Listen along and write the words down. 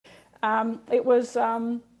It was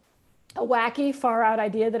a wacky, far out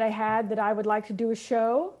idea that I had that I would like to do a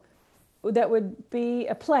show that would be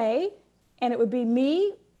a play, and it would be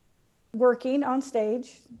me working on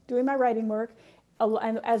stage, doing my writing work,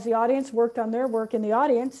 and as the audience worked on their work in the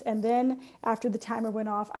audience, and then after the timer went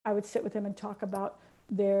off, I would sit with them and talk about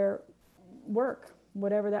their work,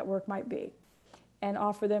 whatever that work might be, and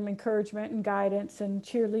offer them encouragement and guidance and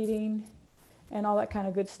cheerleading and all that kind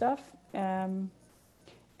of good stuff.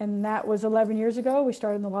 And that was 11 years ago. We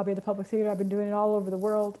started in the lobby of the Public Theater. I've been doing it all over the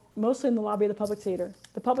world, mostly in the lobby of the Public Theater.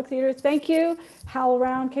 The Public Theater, thank you.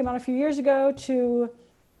 HowlRound came on a few years ago to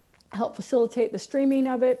help facilitate the streaming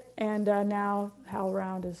of it, and now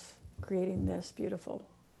HowlRound is creating this beautiful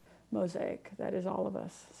mosaic that is all of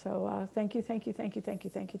us. So thank you, thank you, thank you, thank you,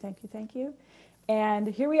 thank you, thank you, thank you. And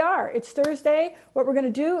here we are. It's Thursday. What we're going to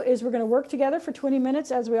do is we're going to work together for 20 minutes,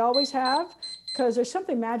 as we always have, because there's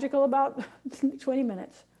something magical about 20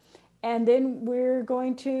 minutes. And then we're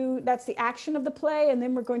going to, that's the action of the play, and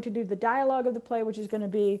then we're going to do the dialogue of the play, which is going to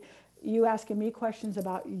be you asking me questions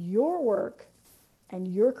about your work and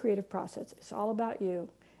your creative process. It's all about you.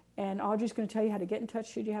 And Audrey's going to tell you how to get in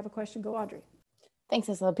touch should you have a question. Go, Audrey. Thanks,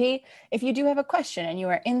 SLP. If you do have a question and you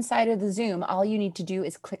are inside of the Zoom, all you need to do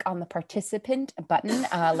is click on the participant button,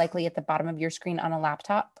 likely at the bottom of your screen on a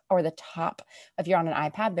laptop or the top if you're on an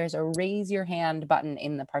iPad. There's a raise your hand button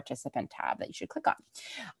in the participant tab that you should click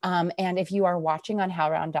on. And if you are watching on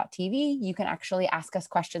HowlRound.tv, you can actually ask us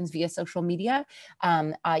questions via social media.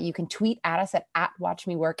 You can tweet at us at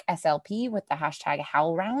WatchMeWorkSLP with the hashtag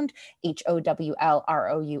HowlRound,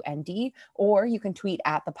 HowlRound, or you can tweet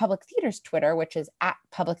at the Public Theater's Twitter, which is at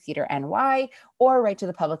Public Theater NY, or right to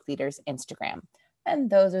the Public Theater's Instagram.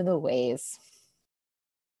 And those are the ways.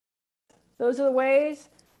 Those are the ways.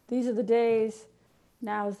 These are the days.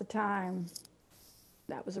 Now is the time.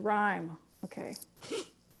 That was a rhyme. Okay.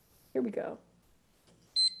 Here we go.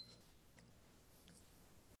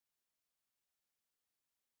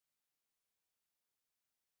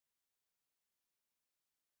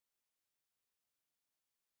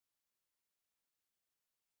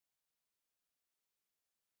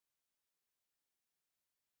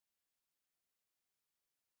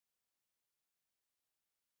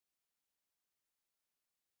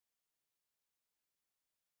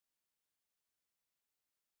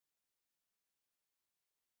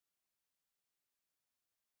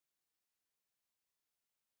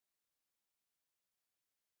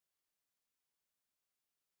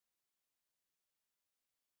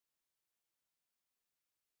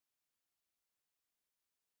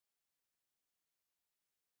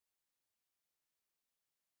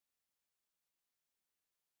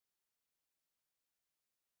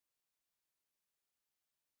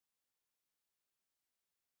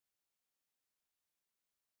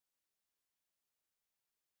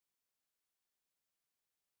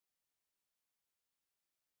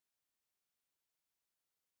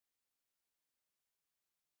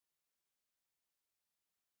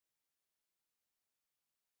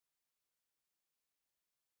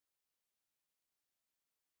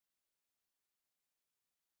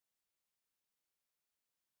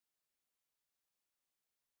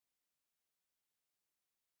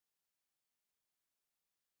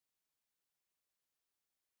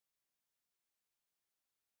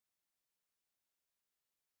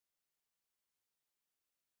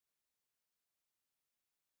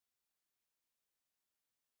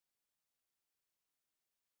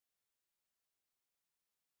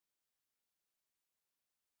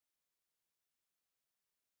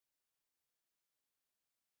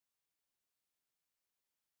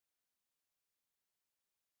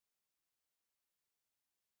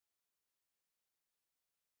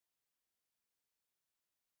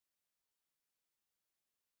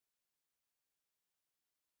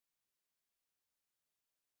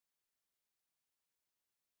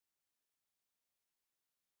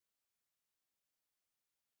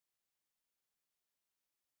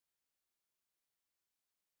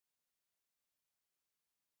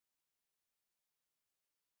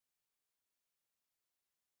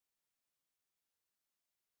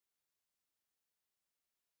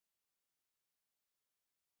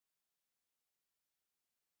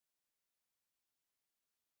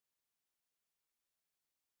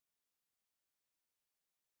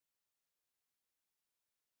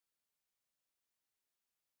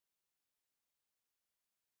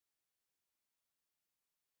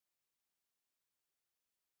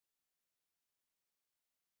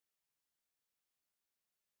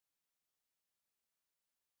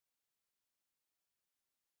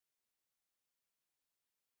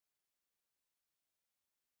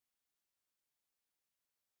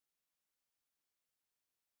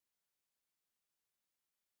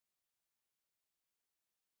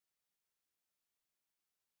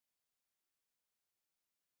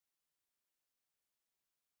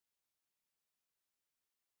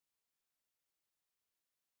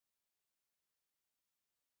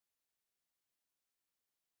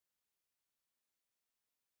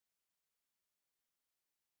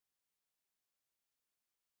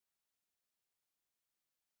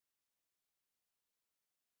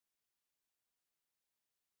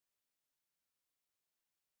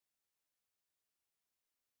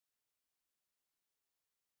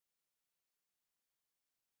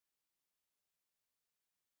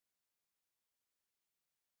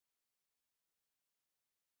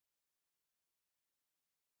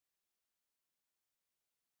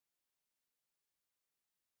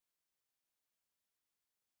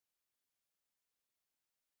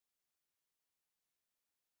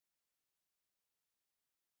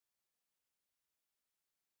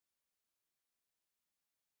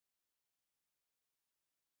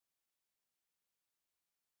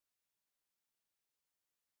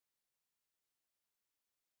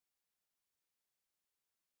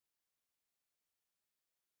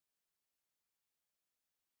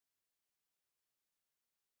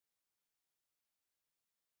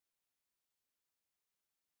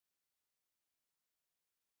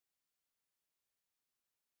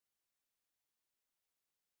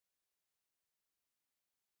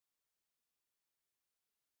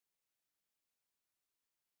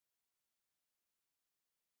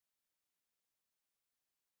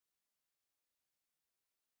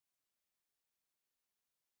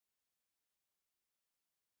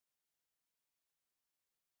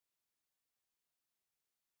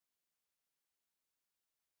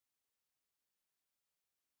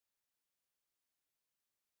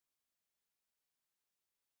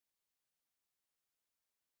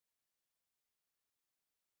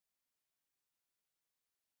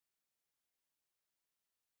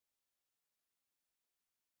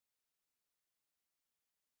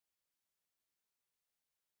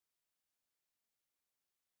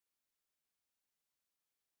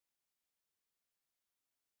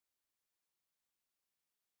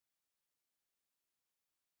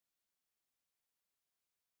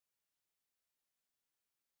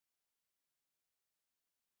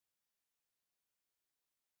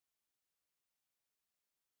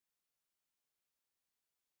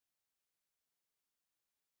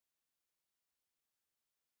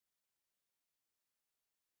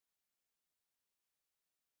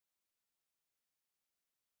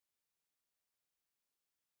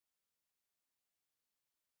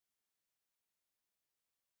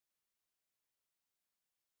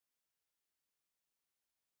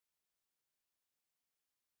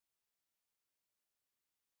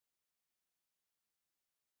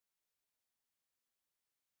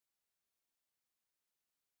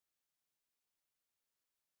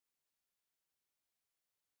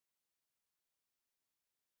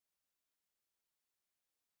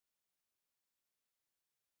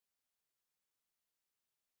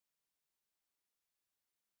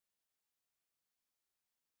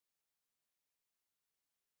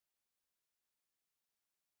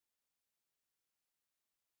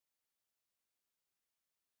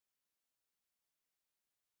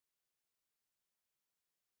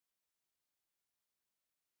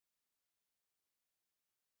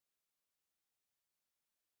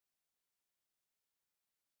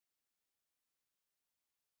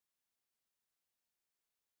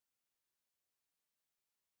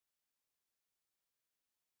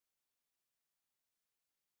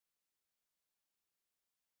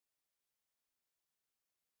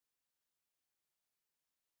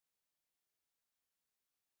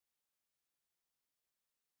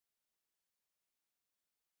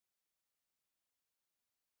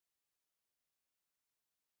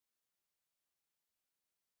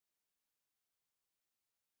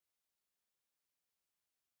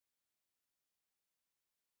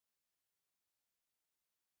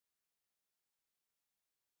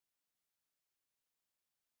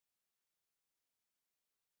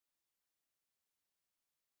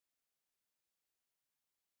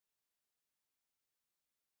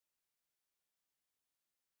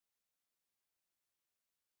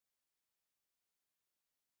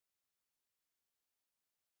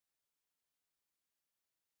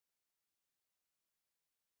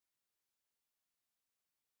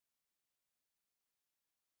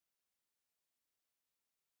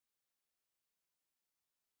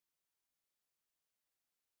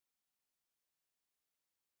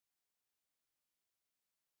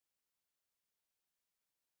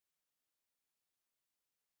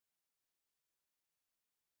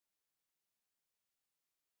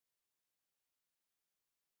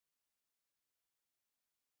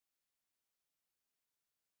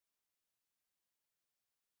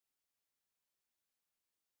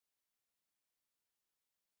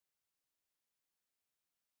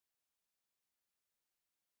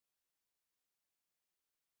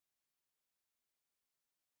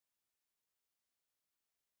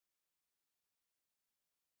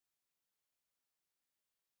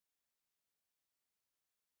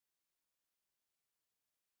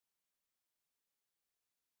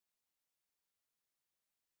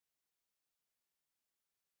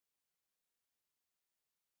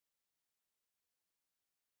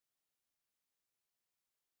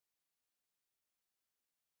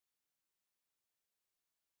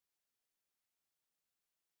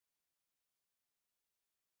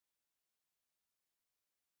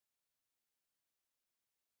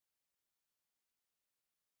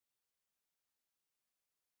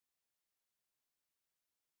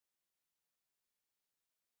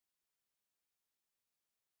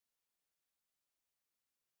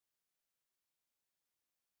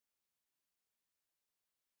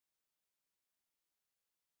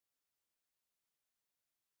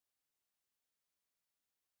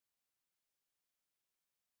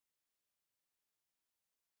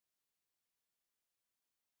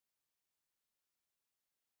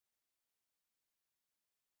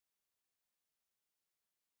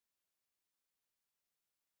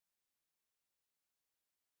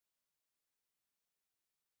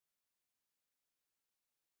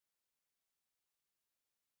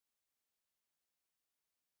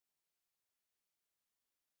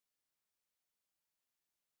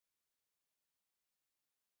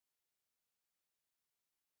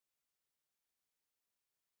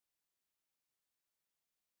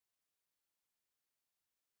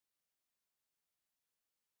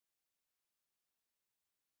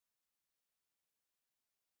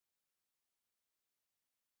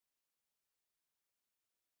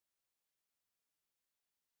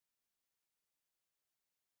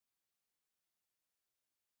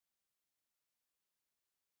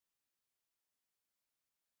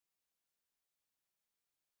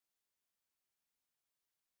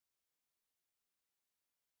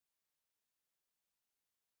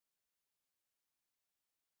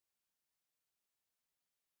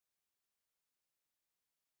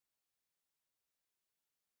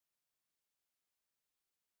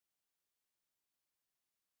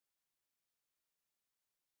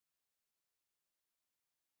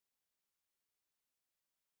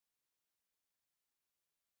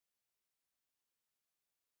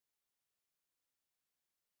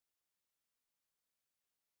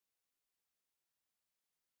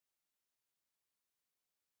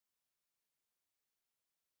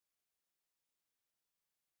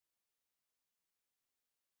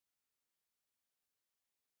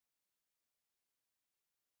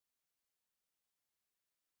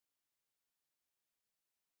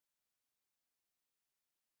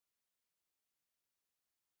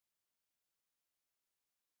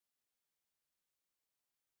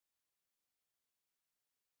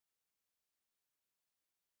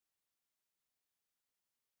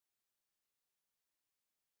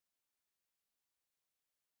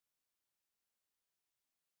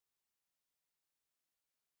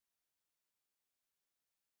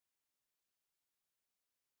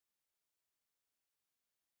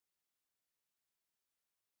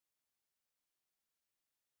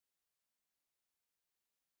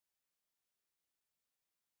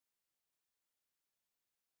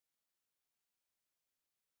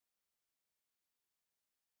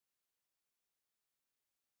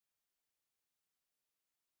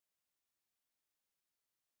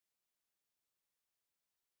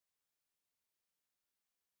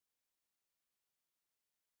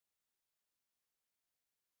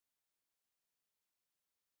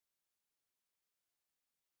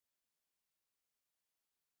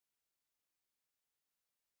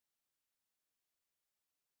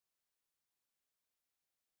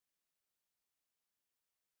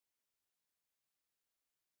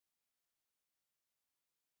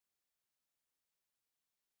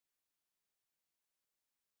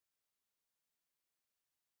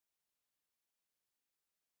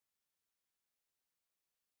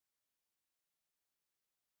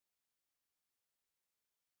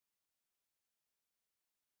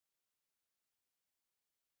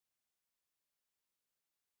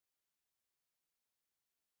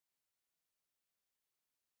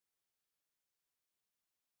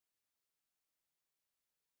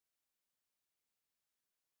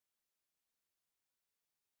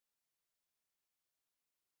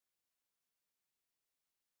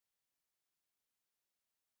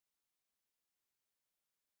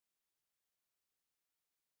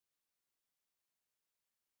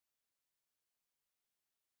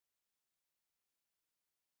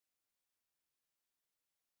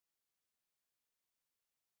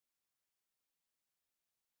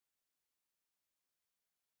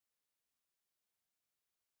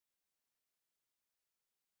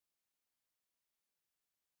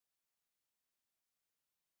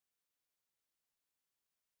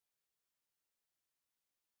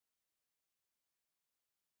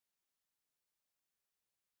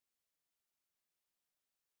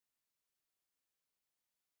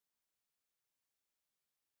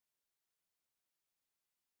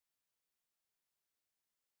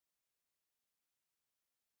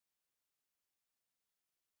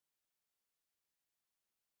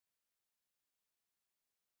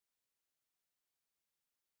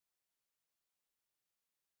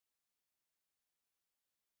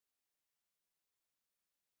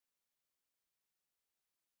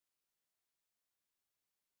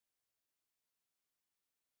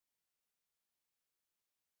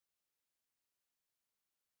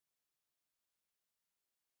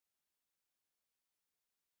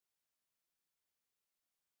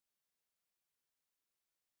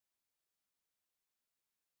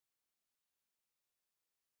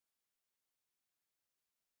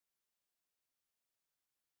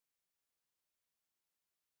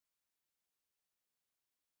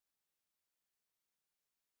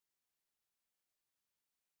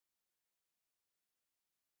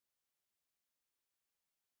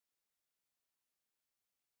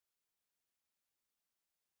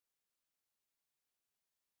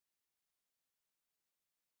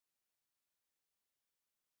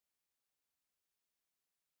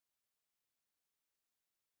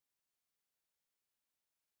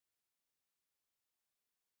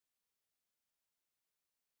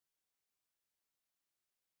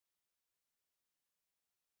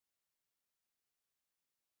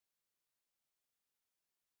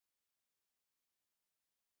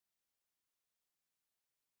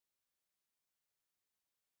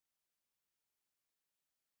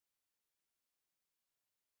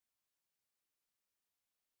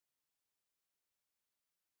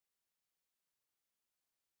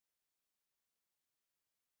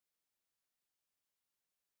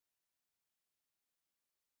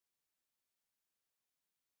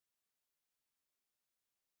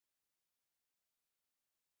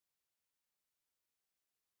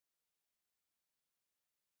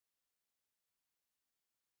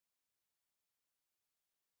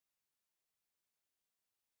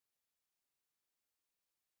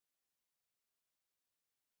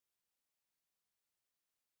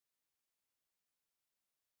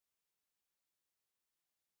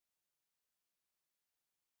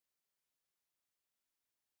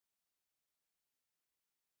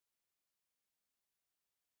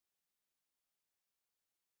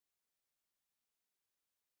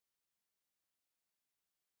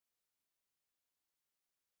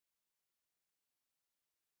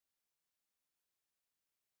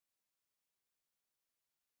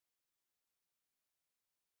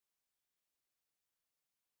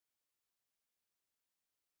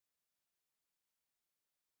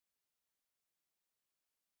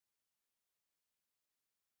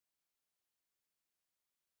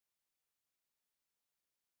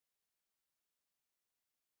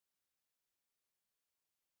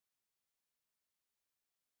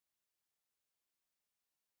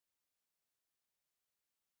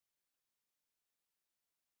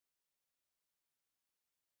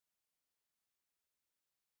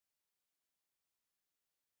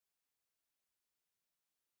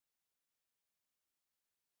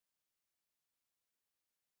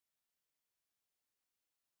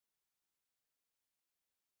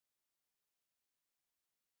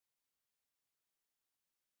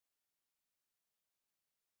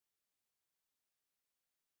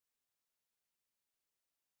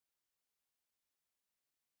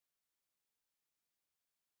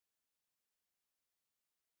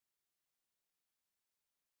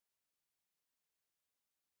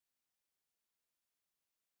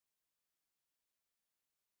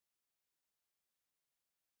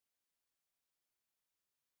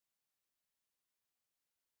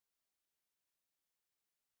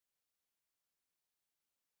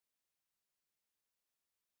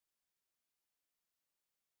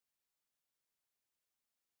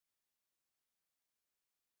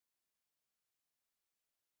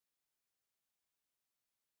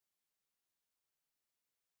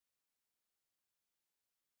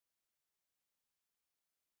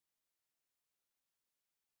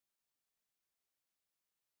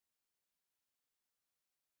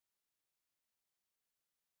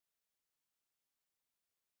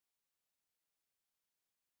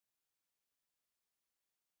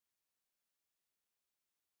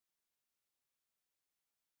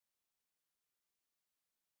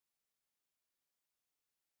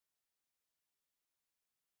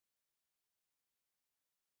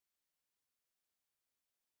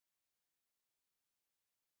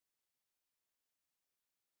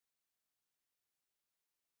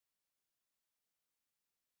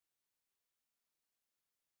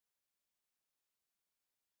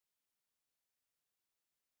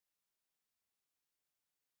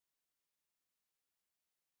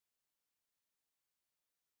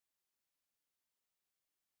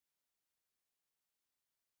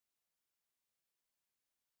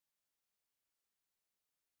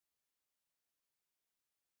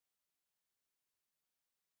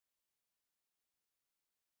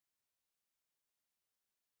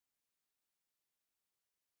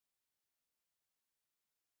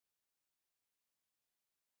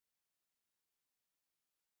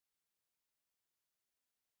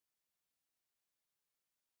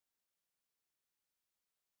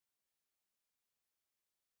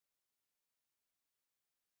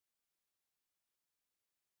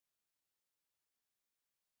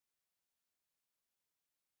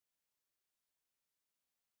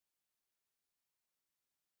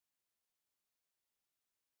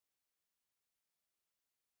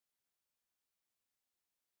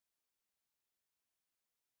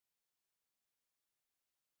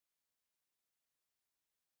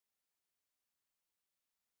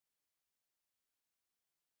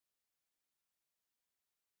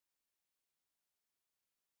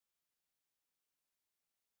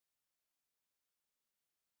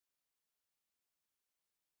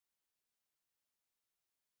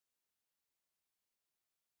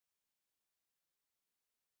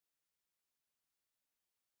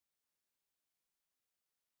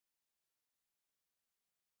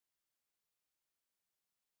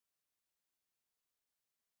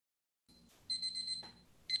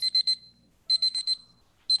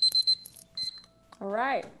 All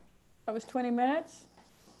right. That was 20 minutes.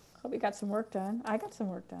 Hope you got some work done. I got some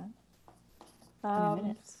work done. 20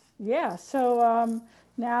 minutes. Yeah, so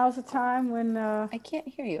now's the time when, I can't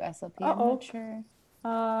hear you, SLP. I'm uh-oh, not sure.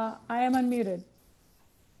 I am unmuted.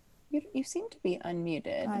 You seem to be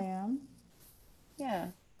unmuted. I am. Yeah.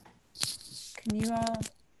 Can you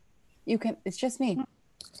you can, it's just me.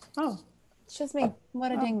 Oh, It's just me.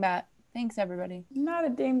 What a dingbat. Thanks, everybody. not a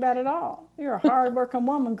dingbat at all. You're a hard-working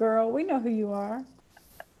woman, girl. We know who you are.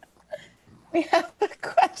 We have a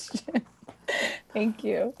question. Thank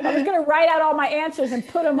you. I was going to write out all my answers and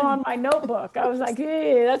put them on my notebook. I was like,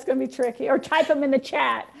 yeah, that's going to be tricky. Or type them in the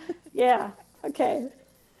chat. Yeah. Okay.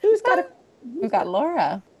 Who's got a... We've got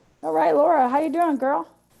Laura. All right, Laura. How you doing, girl?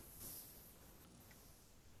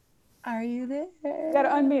 Are you there? You got to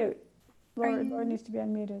unmute. Laura needs to be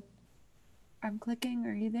unmuted. I'm clicking.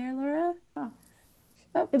 Are you there, Laura? Oh.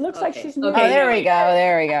 Oh. It looks like she's muted. Oh, there we go.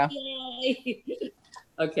 There we go. Yay.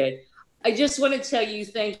 Okay. I just want to tell you,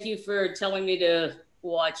 thank you for telling me to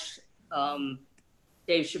watch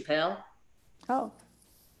Dave Chappelle. Oh.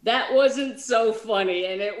 That wasn't so funny,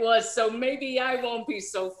 and it was, so maybe I won't be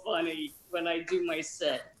so funny when I do my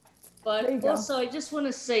set. But also, I just want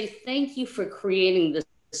to say thank you for creating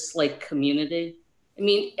this like community. I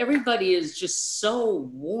mean, everybody is just so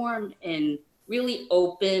warm and really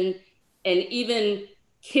open, and even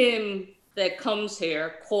Kim that comes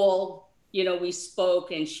here called, you know, we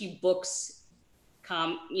spoke, and she books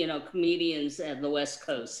comedians at the West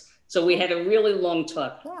Coast. So we had a really long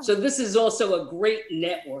talk. Wow. So this is also a great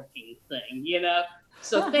networking thing, you know?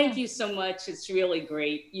 So thank you so much. It's really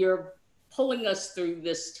great. You're pulling us through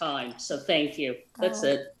this time. So thank you. That's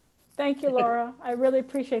it. Thank you, Laura. I really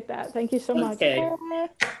appreciate that. Thank you so much. Okay.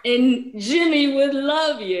 And Jimmy would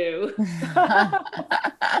love you.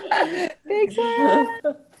 Thanks,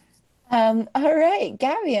 Laura. All right,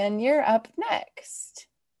 Gavian, you're up next.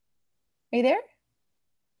 Are you there?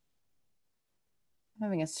 I'm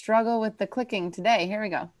having a struggle with the clicking today. Here we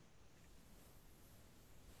go.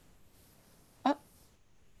 Oh.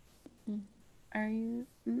 Are you?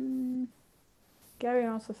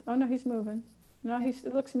 Gavian also. Oh no, he's moving. No,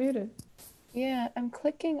 it looks muted. Yeah, I'm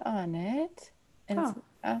clicking on it, and it's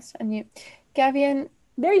asked unmute. Gavian.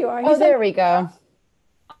 There you are. Oh, there we go.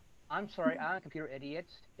 I'm sorry, I'm a computer idiot.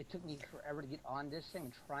 It took me forever to get on this thing.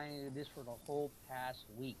 I'm trying to do this for the whole past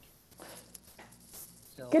week.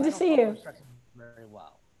 So good to see you. Very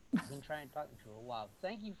well. I've been trying to talk to you for a while.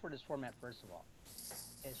 Thank you for this format, first of all.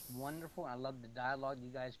 It's wonderful. I love the dialogue you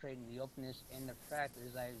guys create and the openness, and the fact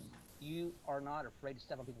is that you are not afraid to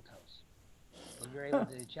step on people's toes. So you're able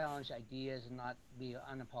to challenge ideas and not be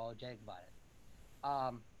unapologetic about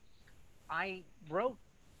it. I wrote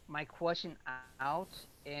my question out,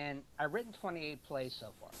 and I've written 28 plays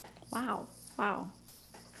so far. Wow. Wow.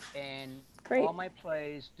 And great. All my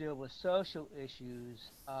plays deal with social issues,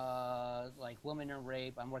 like women and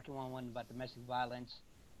rape. I'm working on one about domestic violence,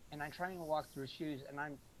 and I'm trying to walk through shoes. And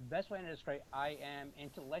the best way to describe, I am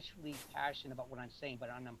intellectually passionate about what I'm saying, but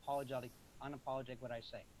I'm unapologetic what I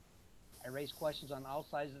say. I raise questions on all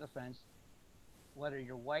sides of the fence, whether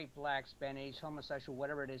you're white, black, Spanish, homosexual,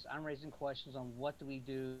 whatever it is. I'm raising questions on what do we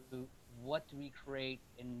do, what do we create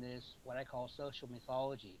in this, what I call social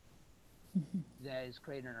mythology, that is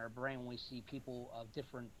created in our brain when we see people of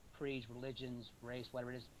different creeds, religions, race,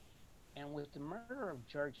 whatever it is. And with the murder of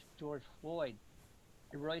George Floyd,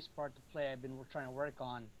 it really sparked the play I've been trying to work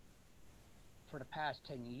on for the past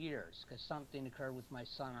 10 years, because something occurred with my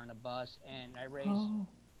son on a bus, and I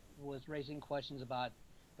was raising questions about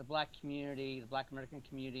the black community, the black American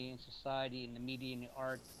community and society and the media and the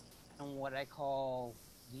art, and what I call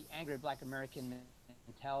the angry black American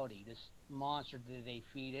mentality, this monster that they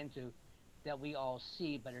feed into that we all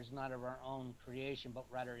see, but it's not of our own creation, but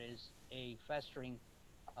rather it is a festering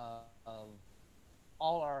of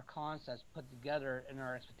all our concepts put together in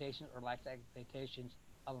our expectations or lack of expectations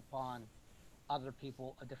upon other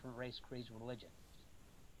people of different race, creeds, religion.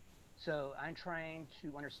 So I'm trying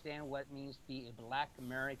to understand what it means to be a black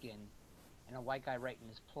American and a white guy writing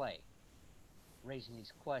this play, raising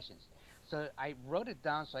these questions. So I wrote it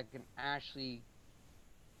down so I can actually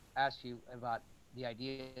ask you about the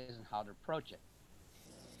ideas and how to approach it.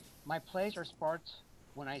 My plays are sparked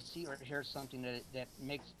when I see or hear something that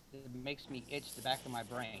makes me itch the back of my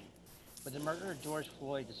brain. But the murder of George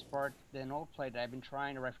Floyd sparked an old play that I've been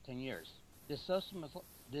trying to write for 10 years. This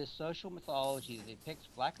social mythology that depicts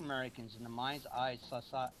black Americans in the mind's eye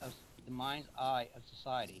of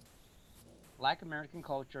society. Black American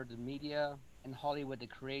culture, the media, and Hollywood that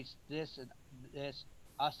creates this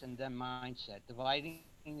us and them mindset, dividing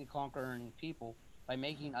and conquering people by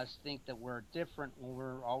making us think that we're different when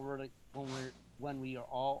we're when we are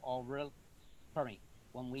all real, pardon me,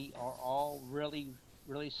 when we are all really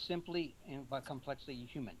simply and but complexly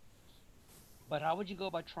human. But how would you go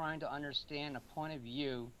about trying to understand a point of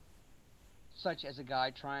view, such as a guy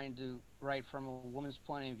trying to write from a woman's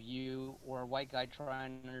point of view, or a white guy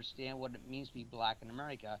trying to understand what it means to be black in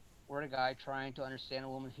America, or a guy trying to understand a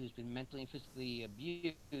woman who's been mentally and physically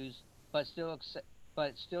abused, but still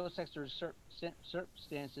accepts her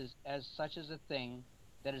circumstances as such as a thing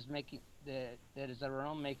that is making that is of her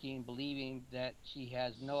own making, believing that she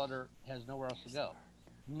has nowhere else to go.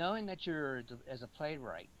 Knowing that you're as a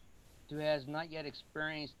playwright who has not yet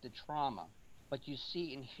experienced the trauma, but you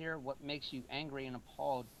see and hear what makes you angry and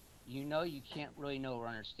appalled, you know you can't really know or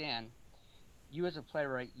understand. You as a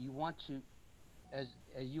playwright, you want to, as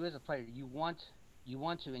you as a player, you want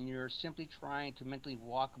to, and you're simply trying to mentally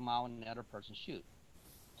walk a mile in the other person's shoes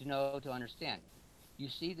to know, to understand. You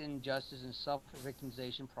see the injustice and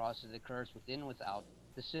self-victimization process that occurs within and without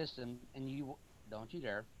the system, and you don't you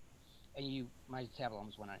dare, and you my tablet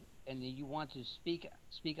almost went on, and you want to speak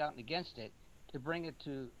out against it to bring it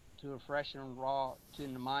to a fresh and raw to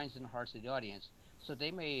the minds and hearts of the audience, so they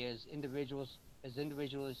may, as individuals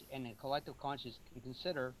and in collective conscience, can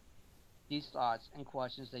consider these thoughts and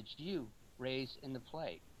questions that you raise in the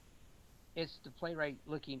play. It's the playwright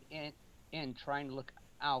looking in, trying to look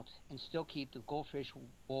out and still keep the goldfish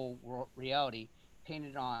bowl reality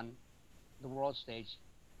painted on the world stage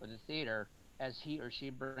or the theater as he or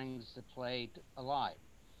she brings the play alive.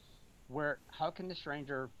 Where how can the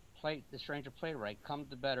stranger playwright come to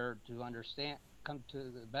the better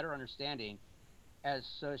understanding, as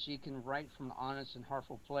so she can write from an honest and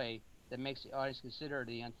heartful play that makes the audience consider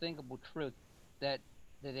the unthinkable truth that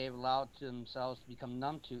they've allowed to themselves to become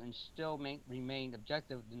numb to, and still remain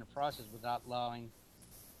objective in the process without allowing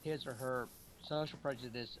his or her social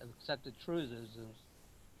prejudice of accepted truisms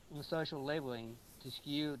and social labeling to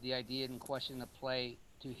skew the idea and question the play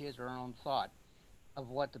to his or her own thought of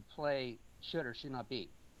what the play should or should not be.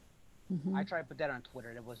 I tried to put that on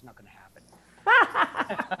Twitter. That was not going to happen.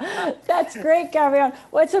 That's great, Gabrielle.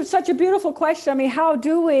 Well, it's such a beautiful question. I mean, how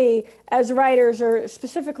do we, as writers, or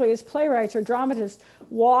specifically as playwrights or dramatists,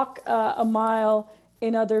 walk a mile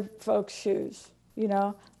in other folks' shoes? You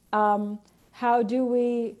know, how do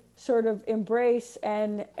we sort of embrace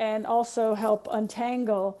and also help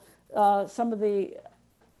untangle some of the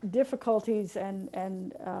difficulties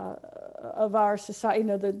and of our society? You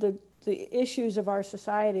know, the issues of our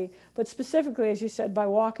society, but specifically, as you said, by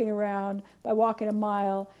walking a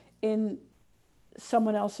mile in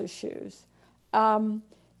someone else's shoes.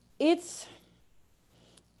 It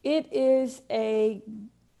is a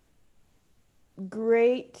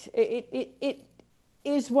great, it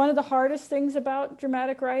is one of the hardest things about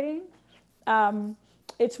dramatic writing.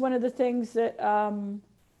 It's one of the things that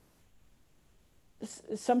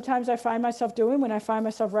sometimes I find myself doing when I find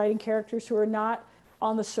myself writing characters who are not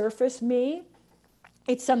on the surface me.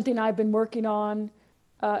 It's something I've been working on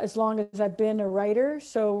as long as I've been a writer.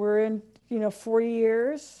 So we're in, 40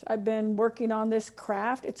 years. I've been working on this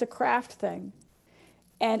craft. It's a craft thing.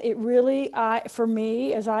 And it really, for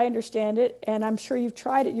me, as I understand it, and I'm sure you've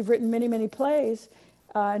tried it, you've written many, many plays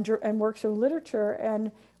and works of literature,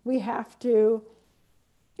 and we have to,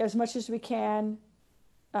 as much as we can,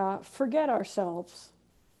 forget ourselves.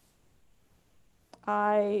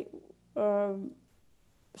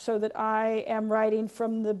 So that I am writing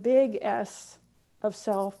from the big S of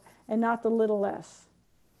self and not the little s.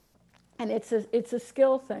 And it's a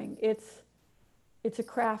skill thing. It's a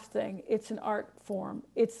craft thing. It's an art form.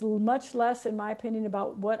 It's much less, in my opinion,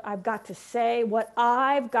 about what I've got to say. Well,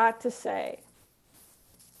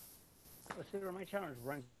 see, where my challenge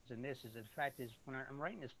runs in this is, the fact is, when I'm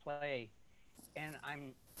writing this play, and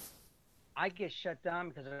I get shut down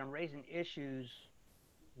because I'm raising issues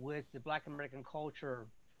with the Black American culture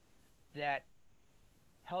that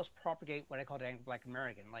helps propagate what I call the Black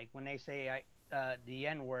American. Like when they say the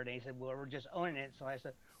N word, they said, well, we're just owning it. So I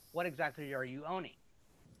said, what exactly are you owning?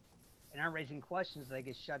 And I'm raising questions that I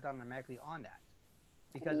get shut down automatically on that.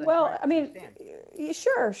 Because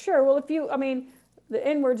sure. Well, the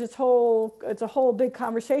N word's it's a whole big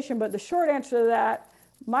conversation, but the short answer to that,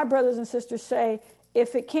 my brothers and sisters say,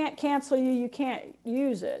 if it can't cancel you, you can't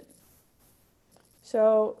use it.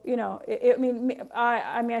 So,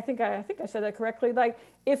 I think I said that correctly. Like,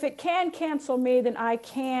 if it can cancel me, then I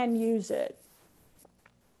can use it.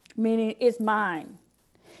 Meaning it's mine.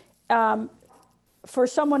 For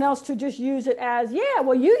someone else to just use it as, yeah,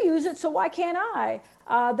 well, you use it, so why can't I?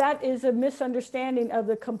 That is a misunderstanding of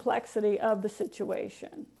the complexity of the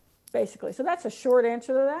situation. basically. So that's a short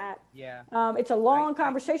answer to that. Yeah. It's a long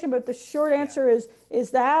conversation, but the short answer is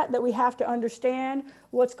that we have to understand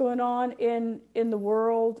what's going on in the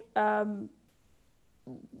world, you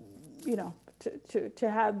know, to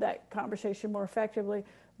have that conversation more effectively.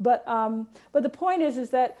 But the point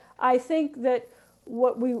is that I think that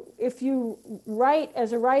if you write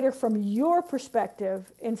as a writer from your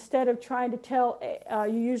perspective, instead of trying to tell,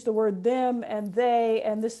 you use the word them and they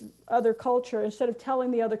and this other culture, instead of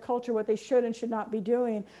telling the other culture what they should and should not be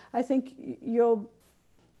doing, I think you'll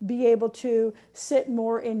be able to sit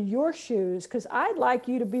more in your shoes, because I'd like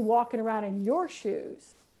you to be walking around in your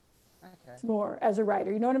shoes more as a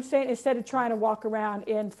writer. You know what I'm saying? Instead of trying to walk around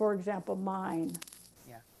in, for example, mine.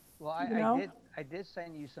 Yeah. Well, I did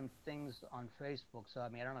send you some things on Facebook, so I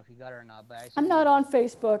mean, I don't know if you got it or not, but I'm not on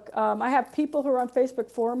Facebook. I have people who are on Facebook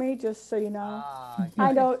for me, just so you know.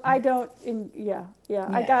 I don't. I got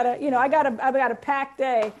a packed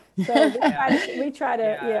day, so we try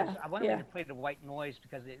to. I wanted to play the white noise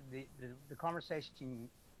because the conversation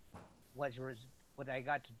was what I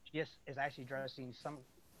got to just is actually addressing some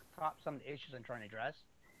of the issues I'm trying to address.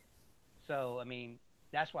 So I mean,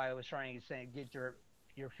 that's why I was trying to get your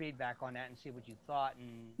feedback on that and see what you thought,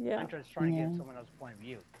 and I'm just trying to get someone else's point of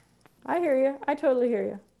view. I hear you. I totally hear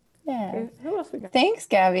you. Yeah. Okay, who else we got? Thanks,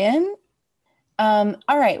 Gabian. All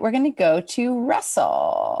right, we're going to go to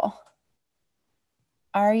Russell.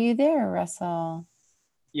 Are you there, Russell?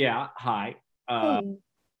 Yeah. Hi. Hey.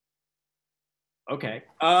 Okay.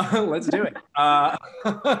 Let's do it.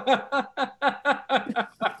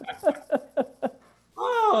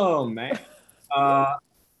 Oh man.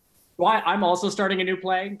 Well, I'm also starting a new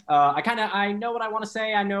play. I know what I want to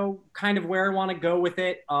say. I know kind of where I want to go with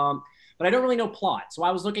it, but I don't really know plot. So I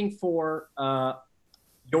was looking for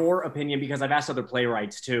your opinion, because I've asked other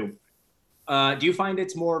playwrights too. Do you find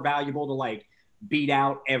it's more valuable to like beat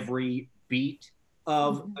out every beat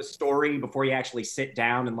of the story before you actually sit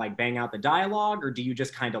down and like bang out the dialogue, or do you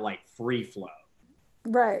just kind of like free flow?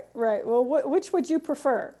 Right. Well, which would you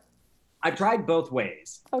prefer? I've tried both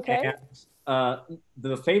ways. Okay. And,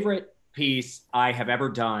 the favorite piece I have ever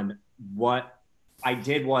done, what I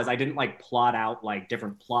did was I didn't like plot out like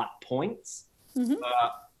different plot points.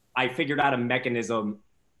 I figured out a mechanism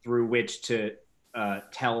through which to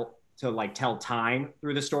tell time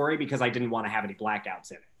through the story, because I didn't want to have any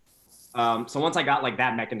blackouts in it. So once I got like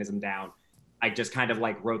that mechanism down, I just kind of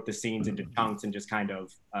like wrote the scenes into chunks and just kind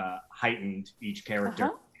of heightened each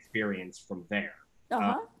character experience from there.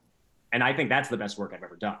 And I think that's the best work I've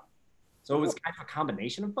ever done. So it was kind of a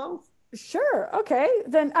combination of both. Sure. Okay.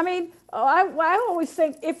 Then, I mean, I always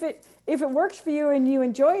think if it works for you and you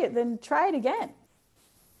enjoy it, then try it again.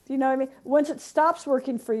 Do you know what I mean? Once it stops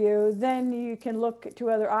working for you, then you can look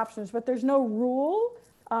to other options. But there's no rule.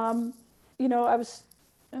 You know, I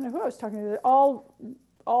don't know who I was talking to. All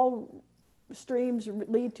streams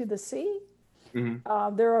lead to the sea.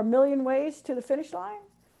 There are a million ways to the finish line.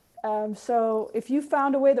 So if you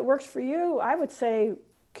found a way that works for you, I would say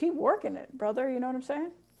keep working it, brother. You know what I'm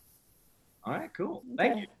saying? All right, cool.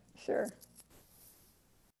 Thank you. Sure.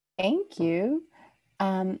 Thank you.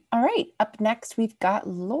 All right, up next we've got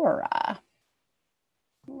Laura.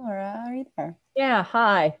 Laura, are you there? Yeah,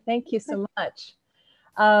 hi. Thank you so much.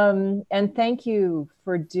 And thank you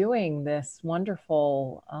for doing this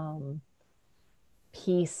wonderful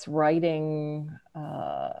piece writing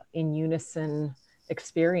in unison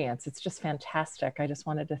experience. It's just fantastic. I just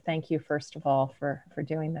wanted to thank you, first of all, for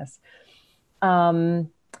doing this.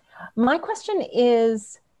 My question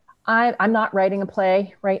is, I'm not writing a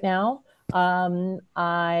play right now.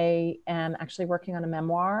 I am actually working on a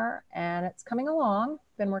memoir, and it's coming along.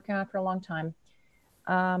 Been working on it for a long time.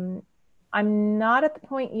 I'm not at the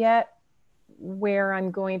point yet where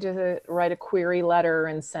I'm going to write a query letter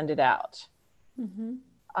and send it out.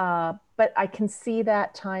 But I can see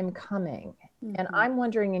that time coming. And I'm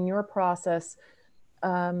wondering, in your process,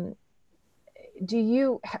 do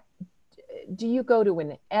you go to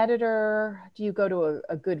an editor? Do you go to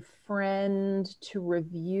a good friend to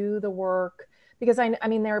review the work? Because I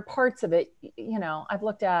mean, there are parts of it, you know, I've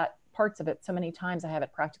looked at parts of it so many times, I have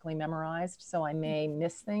it practically memorized, so I may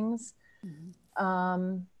miss things. I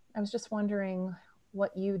was just wondering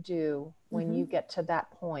what you do when you get to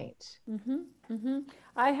that point.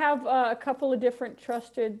 I have a couple of different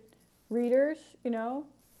trusted readers, you know.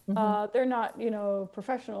 They're not, you know,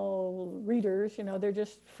 professional readers, you know, they're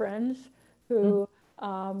just friends who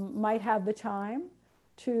might have the time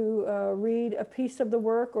to read a piece of the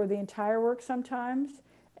work or the entire work sometimes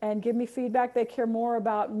and give me feedback. They care more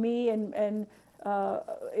about me and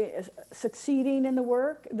succeeding in the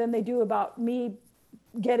work than they do about me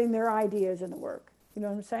getting their ideas in the work. You know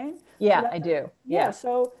what I'm saying? Yeah, So I do. Yeah. Yeah.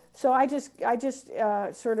 So I just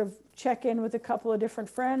sort of check in with a couple of different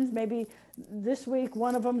friends. Maybe this week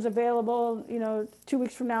one of them's available. 2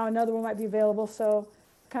 weeks from now another one might be available. So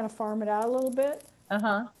kind of farm it out a little bit.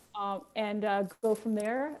 And go from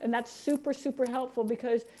there. And that's super, super helpful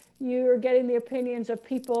because you're getting the opinions of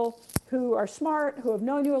people who are smart, who have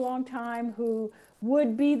known you a long time, who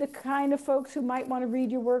would be the kind of folks who might want to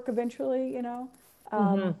read your work eventually,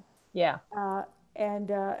 Yeah.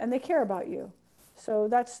 And they care about you. So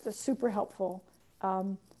that's super helpful.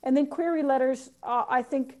 And then query letters, I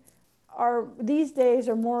think, are these days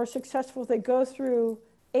are more successful if they go through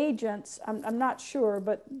agents. I'm not sure,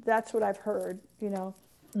 but that's what I've heard.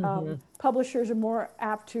 Publishers are more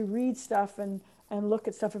apt to read stuff and look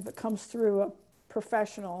at stuff if it comes through a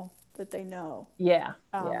professional that they know. Yeah.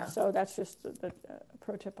 So that's just the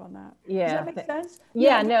pro tip on that. Yeah. Does that make sense?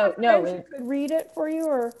 Yeah. Do you No. have friends who could read it for you,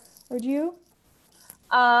 or do you?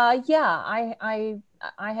 Yeah.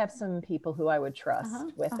 I have some people who I would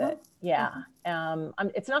trust with it. Yeah.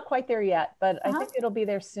 It's not quite there yet, but I think it'll be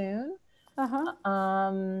there soon.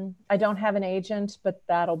 I don't have an agent, but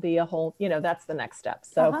that'll be a whole, that's the next step.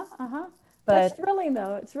 So, But that's thrilling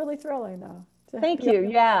though. It's really thrilling though. Thank you.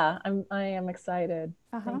 Yeah, I am excited.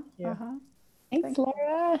 Thank you. Thanks,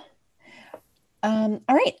 Laura. All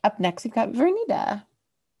right, up next we've got Vernita.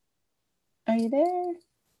 Are you there?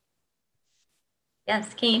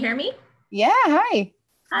 Yes, can you hear me? Yeah, hi.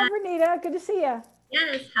 Hi, Vernita. Good to see you.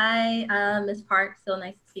 Yes, hi, Ms. Park. So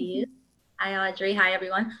nice to see you. Hi, Audrey. Hi,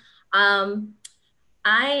 everyone.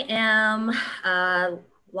 I am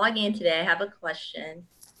logging in today. I have a question,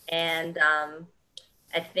 and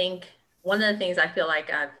I think one of the things I feel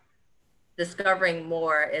like I'm discovering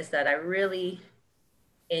more is that I really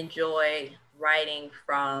enjoy writing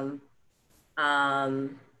from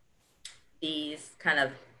these kind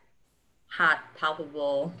of hot,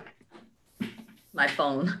 palpable, my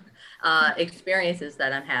phone experiences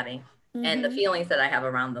that I'm having and the feelings that I have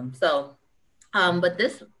around them. So, but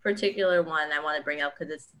this particular one I want to bring up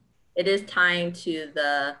because it is tying to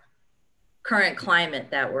the current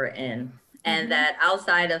climate that we're in, and that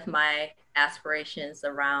outside of my aspirations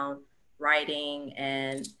around writing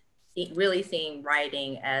and really seeing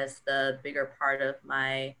writing as the bigger part of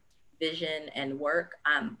my vision and work,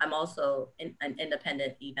 I'm also an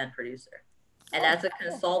independent event producer. And as a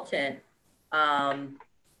consultant,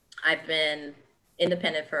 I've been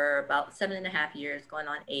independent for about 7.5 years, going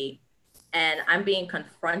on 8. And I'm being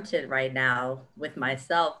confronted right now with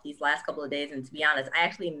myself these last couple of days. And to be honest, I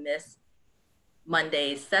actually missed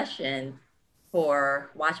Monday's session for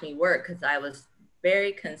Watch Me Work because I was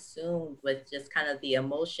very consumed with just kind of the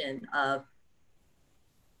emotion of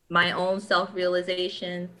my own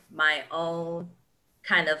self-realization, my own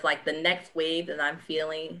kind of like the next wave that I'm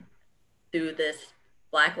feeling through this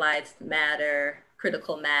Black Lives Matter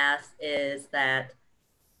critical mass is that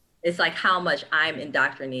it's like how much I'm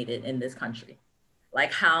indoctrinated in this country,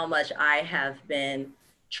 like how much I have been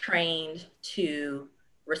trained to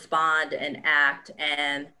respond and act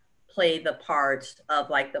and play the part of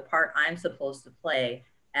like the part I'm supposed to play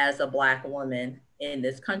as a Black woman in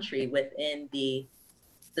this country within the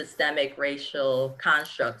systemic racial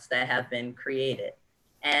constructs that have been created.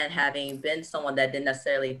 And having been someone that didn't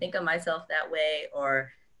necessarily think of myself that way,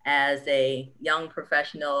 or as a young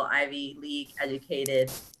professional Ivy League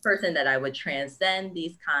educated person that I would transcend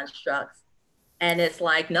these constructs. And it's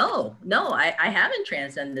like, no, I haven't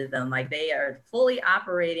transcended them. Like they are fully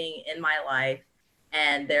operating in my life.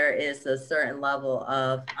 And there is a certain level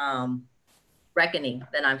of reckoning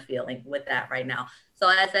that I'm feeling with that right now. So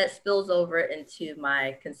as that spills over into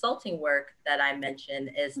my consulting work that I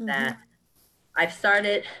mentioned is that I've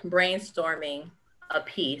started brainstorming a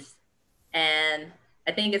piece, and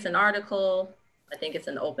I think it's an article, I think it's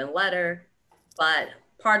an open letter, but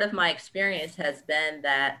part of my experience has been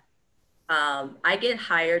that I get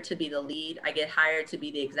hired to be the lead, I get hired to be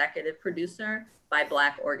the executive producer by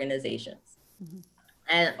Black organizations.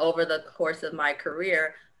 And over the course of my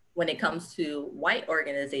career, when it comes to white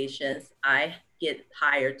organizations, I get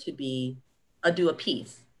hired to do a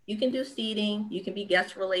piece. You can do seating, you can be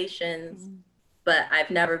guest relations, but I've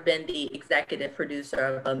never been the executive producer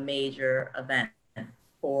of a major event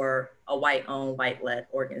for a white-owned, white-led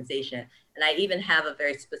organization. And I even have a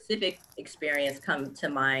very specific experience come to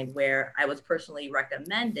mind where I was personally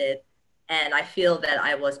recommended, and I feel that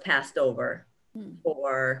I was passed over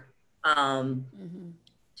for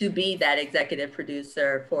to be that executive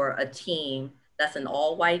producer for a team that's an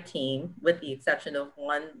all-white team, with the exception of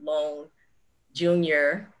one lone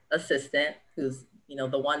junior assistant who's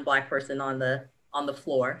the one Black person on the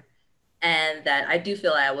floor. and that I do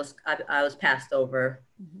feel I was passed over,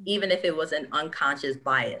 even if it was an unconscious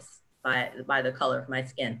bias by the color of my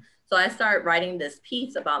skin. So I started writing this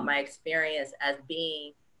piece about my experience as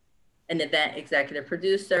being an event executive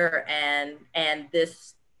producer, and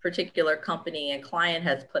this particular company and client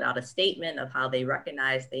has put out a statement of how they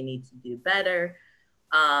recognize they need to do better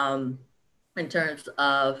in terms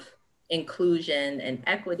of inclusion and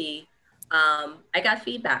equity. I got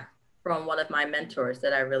feedback from one of my mentors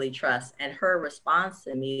that I really trust, and her response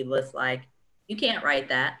to me was like, "You can't write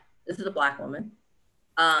that. This is a Black woman.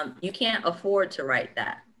 You can't afford to write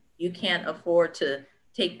that. You can't afford to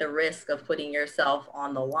take the risk of putting yourself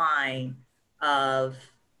on the line of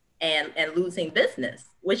and losing business,"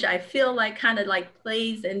 which I feel like kind of like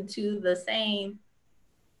plays into the same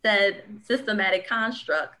said systematic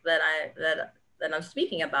construct that I'm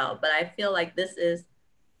speaking about. But I feel like this is,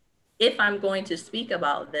 if I'm going to speak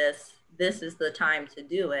about this, this is the time to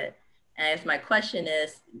do it. And as my question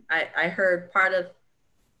is, I heard part of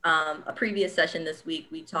a previous session this week,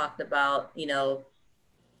 we talked about, you know,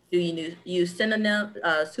 do you use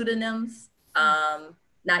pseudonyms,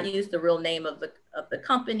 not use the real name of the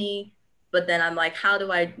company? But then I'm like, how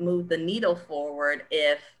do I move the needle forward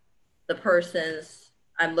if the persons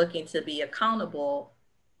I'm looking to be accountable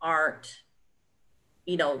aren't,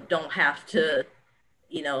 you know, don't have to,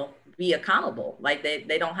 you know, be accountable? Like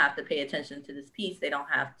they don't have to pay attention to this piece. They don't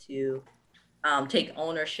have to take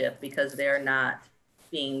ownership because they're not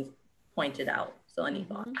being pointed out. So any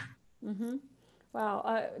thoughts?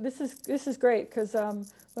 Wow, this is great, because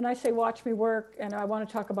when I say watch me work, and I want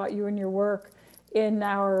to talk about you and your work, in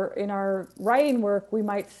our writing work, we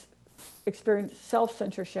might experience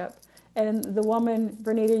self-censorship. And the woman,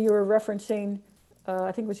 Bernita, you were referencing,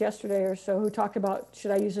 I think it was yesterday or so, who talked about,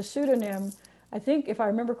 should I use a pseudonym? I think, if I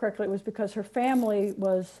remember correctly, it was because her family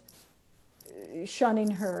was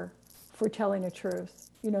shunning her for telling the truth.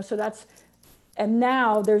 You know, so that's, and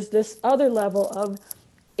now there's this other level of,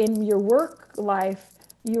 in your work life,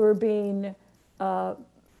 you are being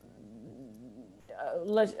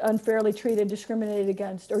unfairly treated, discriminated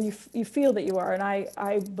against, or you feel that you are, and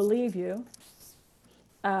I believe you.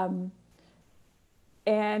 And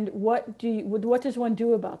what does one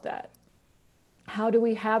do about that? How do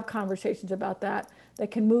we have conversations about that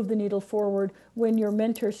can move the needle forward when your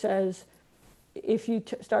mentor says, if you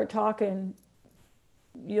start talking,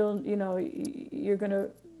 you're going to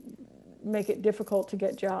make it difficult to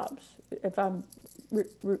get jobs? If I'm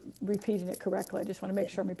repeating it correctly, I just want to make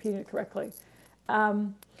sure I'm repeating it correctly.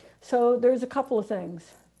 So there's a couple of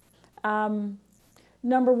things.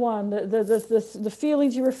 Number one, the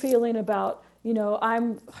feelings you were feeling about, you know,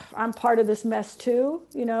 I'm part of this mess too.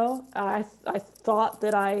 You know, I thought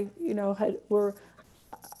that I, you know, were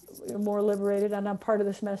more liberated, and I'm part of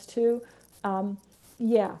this mess too.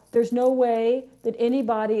 Yeah, there's no way that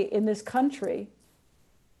anybody in this country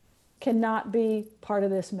cannot be part of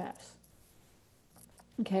this mess.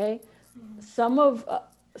 Okay,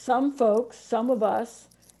 some folks, some of us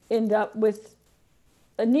end up with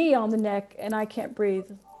a knee on the neck and I can't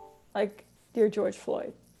breathe, like dear George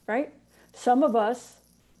Floyd, right? Some of us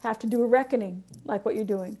have to do a reckoning, like what you're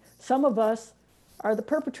doing. Some of us are the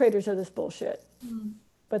perpetrators of this bullshit.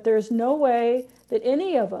 But there's no way that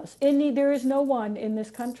any of us, there is no one in this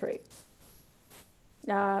country,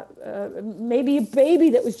 maybe a baby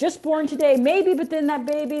that was just born today, maybe, but then that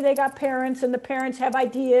baby, they got parents, and the parents have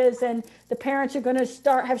ideas, and the parents are going to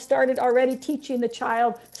have started already teaching the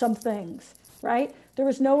child some things, right? There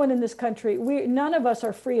is no one in this country. None of us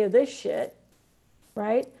are free of this shit,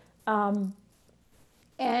 right? And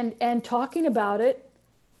talking about it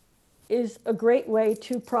is a great way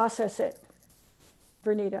to process it.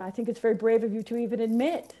 Bernita, I think it's very brave of you to even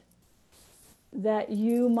admit that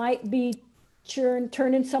you might be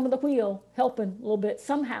turning some of the wheel, helping a little bit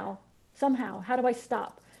somehow. How do I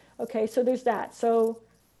stop? Okay, so there's that. So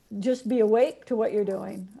just be awake to what you're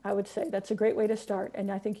doing, I would say. That's a great way to start,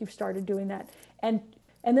 and I think you've started doing that. And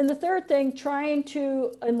then the third thing, trying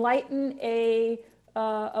to enlighten a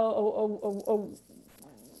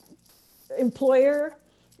employer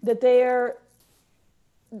that they're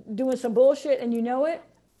doing some bullshit and you know it.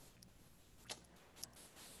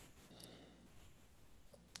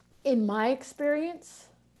 In my experience,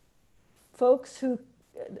 folks who,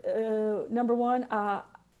 number one,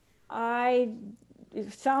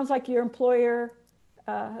 it sounds like your employer,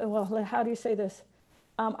 well, how do you say this?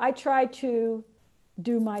 I try to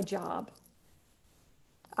do my job.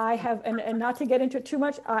 I have, and not to get into it too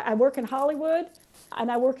much, I work in Hollywood and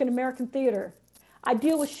I work in American theater. I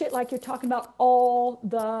deal with shit like you're talking about all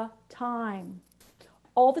the time.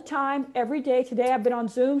 all the time, every day. Today I've been on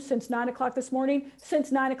Zoom since 9 o'clock this morning.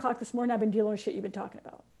 Since 9 o'clock this morning, I've been dealing with shit you've been talking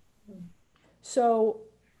about. So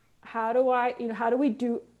how do we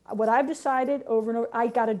do what I've decided over and over? I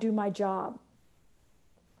got to do my job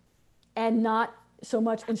and not so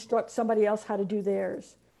much instruct somebody else how to do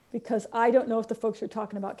theirs, because I don't know if the folks you're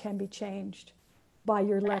talking about can be changed by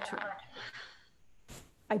your letter.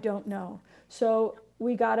 I don't know. So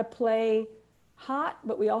we got to play hot,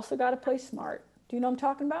 but we also got to play smart. Do you know what I'm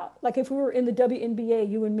talking about? Like if we were in the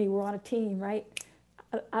WNBA, you and me, we're on a team, right?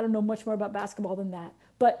 I don't know much more about basketball than that.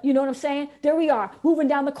 But you know what I'm saying? There we are, moving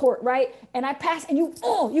down the court, right? And I pass and you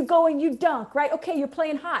go and you dunk, right? Okay, you're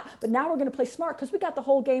playing hot, but now we're going to play smart because we got the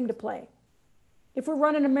whole game to play. If we're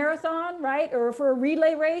running a marathon, right? Or if we're a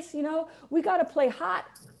relay race, you know, we got to play hot,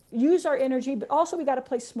 use our energy, but also we got to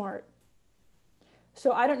play smart.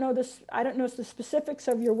 So I don't know the specifics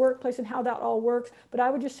of your workplace and how that all works, but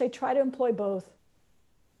I would just say try to employ both.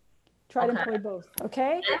 Try to employ both,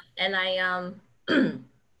 okay? And I and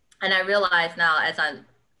I realize now, as I'm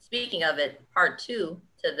speaking of it, part two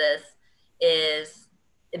to this is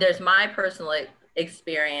there's my personal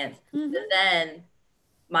experience, but then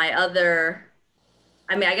my other,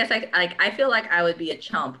 I mean, I guess I feel like I would be a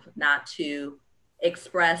chump not to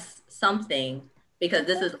express something, because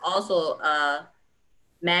this is also a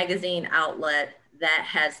magazine outlet that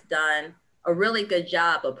has done a really good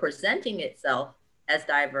job of presenting itself as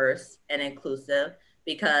diverse and inclusive,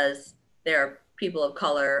 because there are people of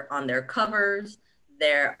color on their covers.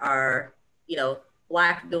 There are, you know,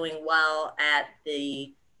 Black doing well at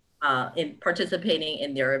the in participating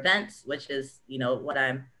in their events, which is, you know, what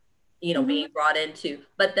I'm, you know, being brought into.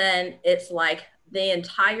 But then it's like the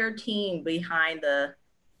entire team behind the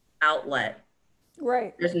outlet,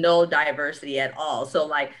 right? There's no diversity at all. So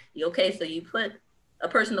like, okay, so you put a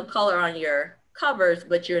person of color on your covers,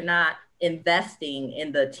 but you're not investing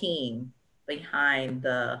in the team behind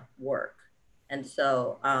the work. And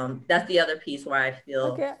so that's the other piece where I feel.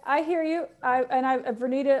 Okay, I hear you.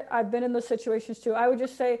 Vernita, I've been in those situations too. I would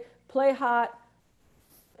just say play hot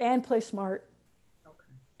and play smart. Okay.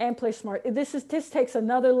 And play smart. This takes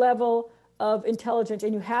another level of intelligence,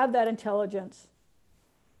 and you have that intelligence,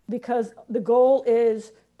 because the goal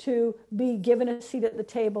is to be given a seat at the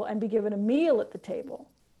table and be given a meal at the table,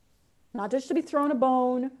 not just to be thrown a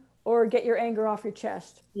bone or get your anger off your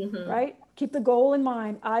chest, right? Keep the goal in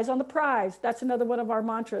mind, eyes on the prize. That's another one of our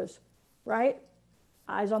mantras, right?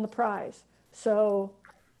 Eyes on the prize. So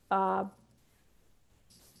I'm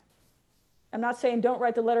not saying don't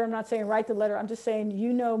write the letter. I'm not saying write the letter. I'm just saying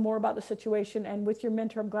you know more about the situation, and with your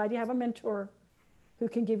mentor, I'm glad you have a mentor who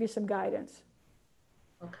can give you some guidance.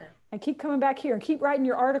 Okay. And keep coming back here and keep writing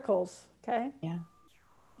your articles, okay? Yeah.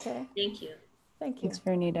 Okay. Thank you. Thank you. Thanks,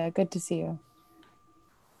 Vernita. Good to see you.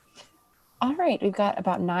 All right, we've got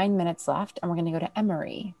about 9 minutes left, and we're going to go to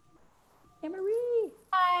Emery. Emery.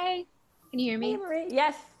 Hi. Can you hear me? Hey, Emery.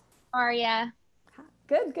 Yes. How are ya?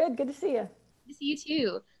 Good, good. Good to see you. Good to see you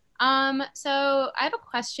too. So I have a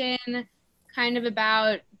question kind of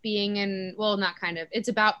about being it's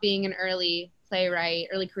about being an early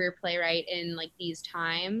career playwright in like these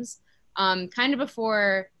times. Kind of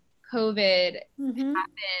before COVID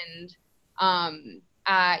happened,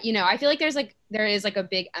 you know, I feel like there is a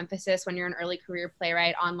big emphasis when you're an early career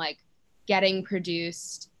playwright on like getting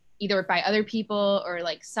produced either by other people or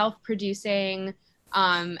like self-producing.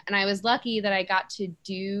 And I was lucky that I got to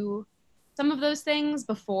do some of those things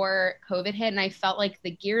before COVID hit, and I felt like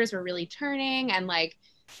the gears were really turning, and like,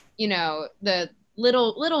 you know, the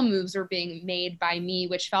little moves were being made by me,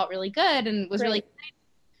 which felt really good and was really exciting.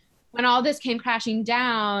 When all this came crashing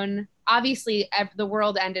down, obviously the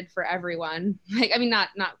world ended for everyone. Like, I mean, not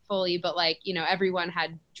fully, but like, you know, everyone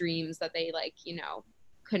had dreams that they like, you know,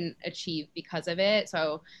 couldn't achieve because of it.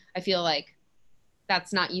 So I feel like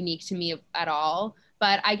that's not unique to me at all.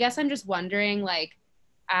 But I guess I'm just wondering, like,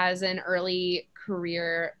 as an early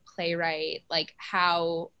career playwright, like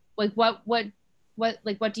how, like what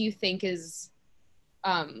do you think is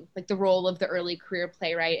like the role of the early career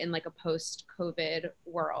playwright in like a post-COVID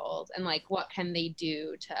world, and like what can they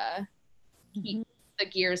do to keep the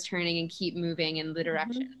gears turning and keep moving in the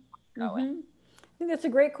direction going? I think that's a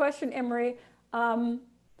great question, Emery.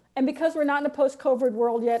 And because we're not in a post-COVID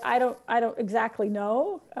world yet, I don't exactly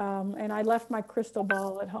know. And I left my crystal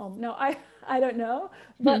ball at home. No, I don't know.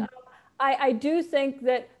 But I do think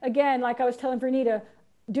that, again, like I was telling Vernita,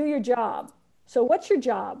 do your job. So what's your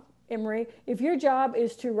job, Emery? If your job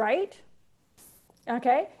is to write,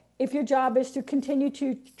 okay? If your job is to continue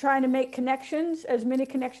to trying to make connections, as many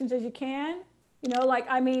connections as you can, you know, like,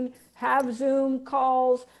 I mean, have Zoom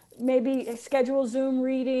calls, maybe schedule Zoom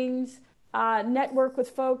readings, network with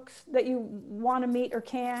folks that you want to meet or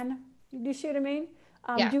can. Do you see what I mean?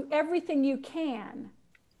 Yeah. Do everything you can,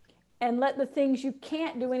 and let the things you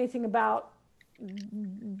can't do anything about,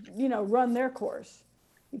 run their course.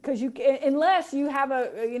 Because unless you have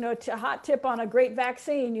a hot tip on a great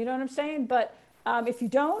vaccine, you know what I'm saying? But if you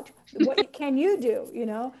don't, what can you do?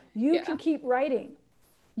 You can keep writing.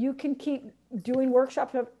 You can keep doing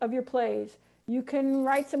workshops of your plays. You can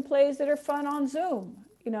write some plays that are fun on Zoom.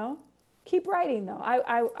 Keep writing though.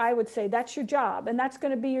 I would say that's your job, and that's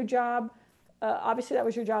going to be your job. Obviously, that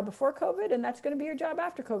was your job before COVID, and that's going to be your job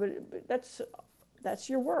after COVID. That's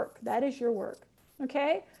your work. That is your work.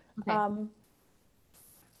 Okay.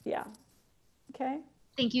 Yeah. Okay.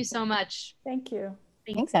 Thank you so much. Thank you.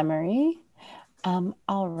 Thanks, Emery.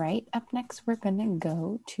 All right. Up next, we're going to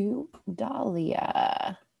go to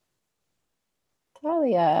Dahlia.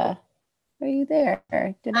 Dahlia, are you there?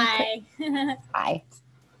 Hi. Hi.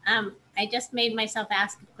 I just made myself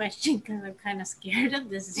ask a question because I'm kind of scared of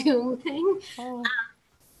this Zoom thing. Oh.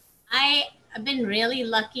 I've been really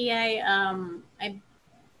lucky. I've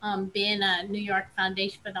been a New York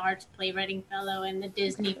Foundation for the Arts Playwriting Fellow and the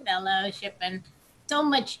Disney Fellowship, and so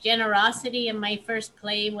much generosity. And my first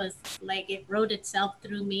play was like, it wrote itself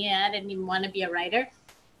through me. I didn't even want to be a writer.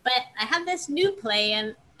 But I have this new play,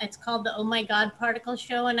 and it's called the Oh My God Particle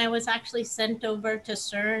Show. And I was actually sent over to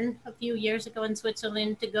CERN a few years ago in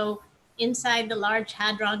Switzerland to go inside the Large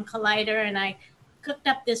Hadron Collider. And I cooked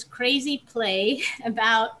up this crazy play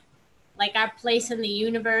about like our place in the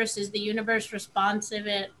universe. Is the universe responsive?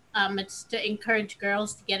 It's to encourage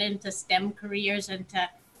girls to get into STEM careers and to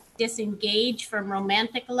disengage from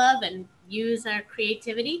romantic love and use our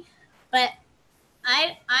creativity. But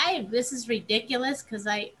this is ridiculous because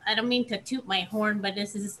I don't mean to toot my horn, but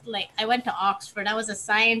this is like, I went to Oxford, I was a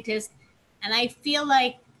scientist, and I feel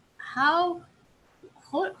like who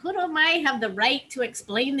do I have the right to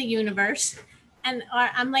explain the universe? And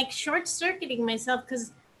I'm like short-circuiting myself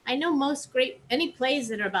because I know any plays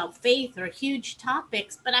that are about faith are huge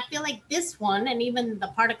topics, but I feel like this one, and even the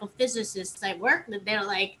particle physicists I work with, they're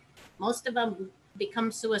like, most of them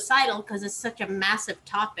become suicidal because it's such a massive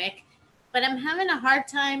topic. But I'm having a hard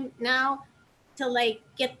time now to like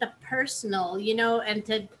get the personal, and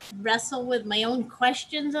to wrestle with my own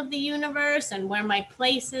questions of the universe and where my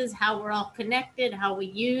place is, how we're all connected, how we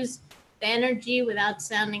use the energy without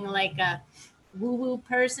sounding like a woo-woo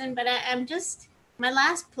person. But I'm just, my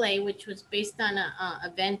last play, which was based on an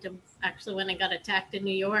event of actually when I got attacked in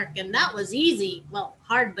New York, and that was easy. Well,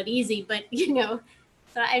 hard, but easy, but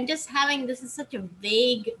so I'm just this is such a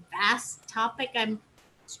vague, vast topic. I'm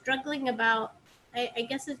struggling about, I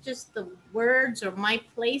guess it's just the words or my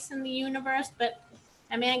place in the universe. But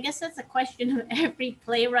I mean, I guess that's a question every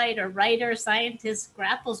playwright or writer, scientist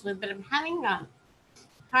grapples with, but I'm having a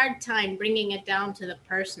hard time bringing it down to the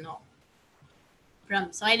personal.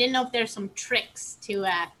 So I didn't know if there's some tricks to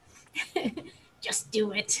just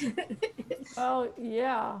do it. Well,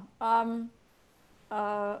 yeah.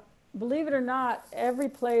 Believe it or not, every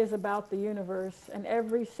play is about the universe, and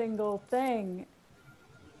every single thing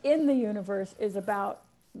in the universe is about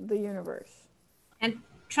the universe. And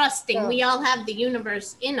trusting, we all have the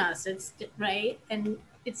universe in us, it's right, and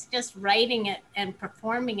it's just writing it and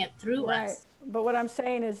performing it through us. But what I'm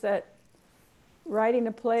saying is that writing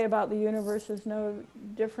a play about the universe is no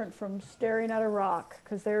different from staring at a rock,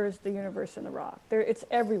 because there is the universe in the rock. It's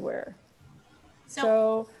everywhere.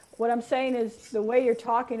 So what I'm saying is the way you're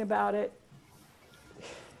talking about it,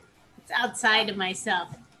 it's outside of myself.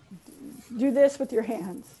 Do this with your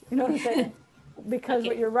hands. You know what I'm saying? Because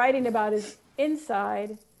what you're writing about is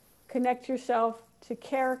inside. Connect yourself to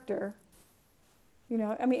character.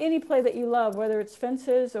 I mean, any play that you love, whether it's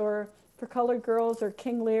Fences or For Colored Girls or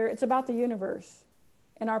King Lear, it's about the universe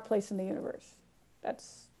and our place in the universe.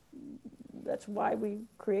 That's why we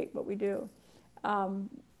create what we do,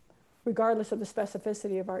 regardless of the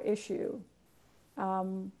specificity of our issue.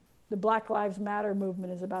 The Black Lives Matter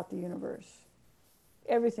movement is about the universe.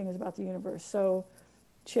 Everything is about the universe. So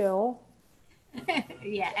chill.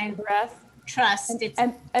 Yeah, and breath. Trust.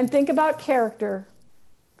 And think about character.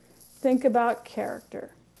 Think about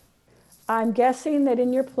character. I'm guessing that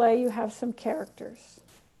in your play you have some characters.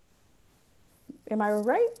 Am I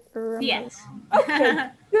right? Yes. Okay.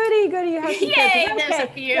 Goody. You have some characters. There's a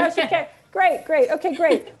few. Okay. Great. Okay,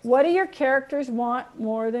 great. What do your characters want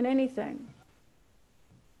more than anything?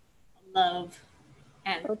 Love.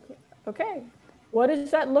 And Okay. What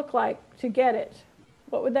does that look like to get it?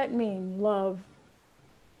 What would that mean? Love.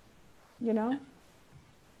 You know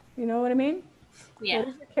what I mean? Yeah. What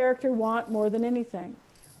does your character want more than anything?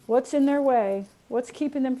 What's in their way? What's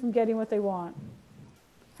keeping them from getting what they want?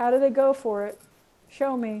 How do they go for it?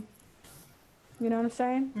 Show me. You know what I'm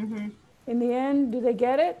saying? Mm-hmm. In the end, do they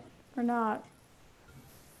get it or not?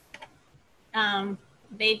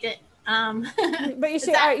 They did. But you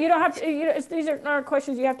see, you don't have to. These are not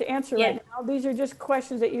questions you have to answer right now. These are just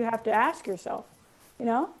questions that you have to ask yourself. You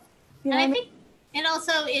know. And I think it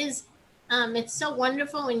also is. It's so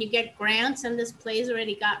wonderful when you get grants, and this play's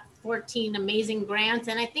already got 14 amazing grants.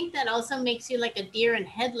 And I think that also makes you like a deer in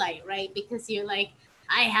headlight, right? Because you're like,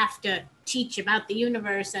 I have to teach about the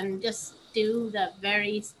universe and just do the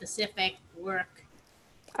very specific work.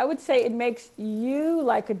 I would say it makes you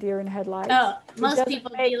like a deer in headlights. Oh, most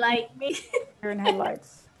people be like me. Deer in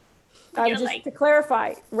headlights. Just to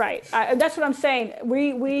clarify, right? That's what I'm saying.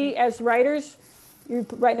 We as writers,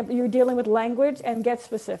 you're dealing with language and get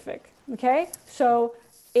specific. Okay, so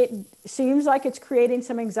it seems like it's creating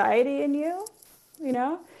some anxiety in you. You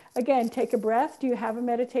know, again, take a breath. Do you have a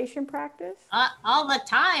meditation practice? All the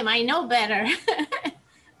time. I know better.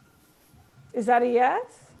 Is that a yes?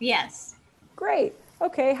 Yes. Great.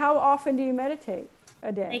 Okay, how often do you meditate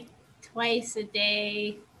a day? Like twice a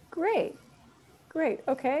day. Great.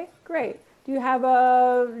 Okay, great. Do you have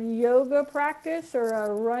a yoga practice or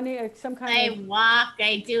a running, some kind of? I walk,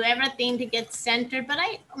 I do everything to get centered, but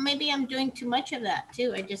maybe I'm doing too much of that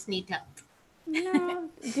too. I just need to. No.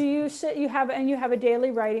 Do you sit, you have a daily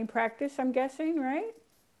writing practice, I'm guessing, right?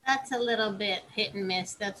 That's a little bit hit and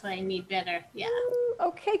miss. That's why I need better. Yeah.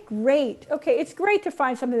 Okay, great. Okay, it's great to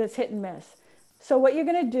find something that's hit and miss. So what you're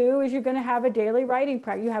going to do is you're going to have a daily writing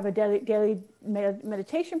practice. You have a daily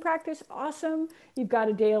meditation practice. Awesome. You've got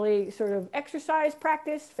a daily sort of exercise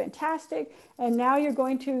practice. Fantastic. And now you're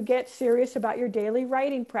going to get serious about your daily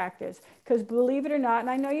writing practice. Because believe it or not, and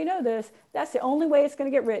I know you know this, that's the only way it's going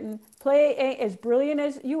to get written. Play as brilliant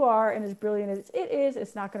as you are and as brilliant as it is,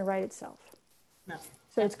 it's not going to write itself. No.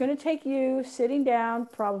 So it's going to take you sitting down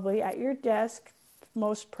probably at your desk,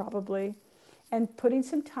 most probably, and putting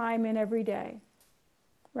some time in every day.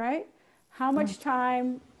 Right? How much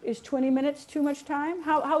time is 20 minutes too much time?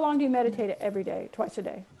 How long do you meditate every day, twice a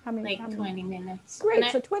day? How many? 20 minutes. Great.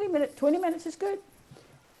 So 20 minutes is good.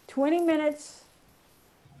 20 minutes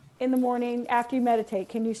in the morning after you meditate.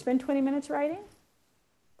 Can you spend 20 minutes writing?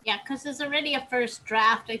 Yeah, because there's already a first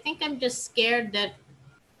draft. I think I'm just scared that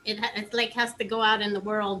it like has to go out in the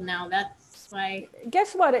world now. That's why.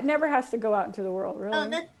 Guess what? It never has to go out into the world, really.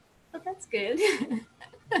 Oh, that's good.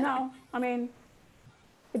 No, I mean,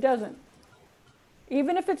 it doesn't.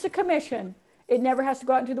 Even if it's a commission, it never has to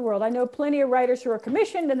go out into the world. I know plenty of writers who are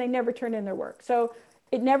commissioned and they never turn in their work. So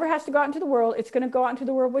it never has to go out into the world. It's going to go out into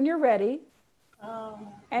the world when you're ready. Oh,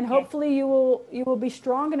 and hopefully you will be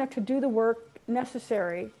strong enough to do the work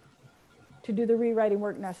necessary, to do the rewriting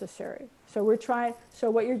work necessary. So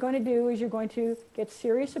what you're going to do is you're going to get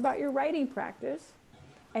serious about your writing practice,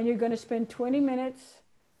 and you're going to spend 20 minutes.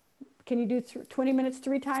 Can you do 20 minutes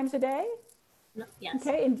 3 times a day? Yes.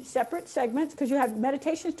 Okay, in separate segments, because you have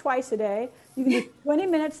meditations twice a day. You can do 20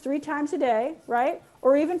 minutes 3 times a day, right?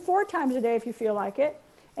 Or even 4 times a day if you feel like it.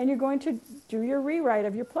 And you're going to do your rewrite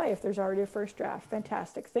of your play if there's already a first draft.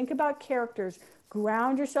 Fantastic. Think about characters.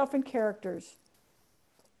 Ground yourself in characters.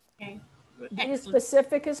 Okay. Be as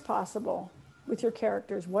specific as possible with your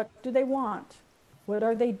characters. What do they want? What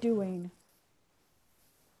are they doing?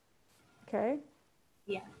 Okay?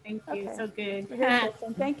 Yeah, thank you. Okay. So good.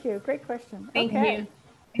 Thank you. Great question. Thank you.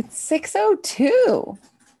 It's 6:02.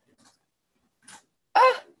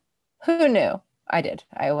 Who knew? I did.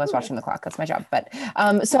 I was watching the clock. That's my job. But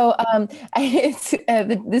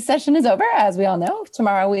this session is over, as we all know.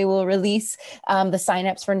 Tomorrow we will release the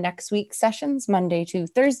signups for next week's sessions, Monday to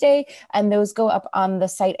Thursday, and those go up on the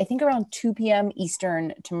site, I think around 2 p.m.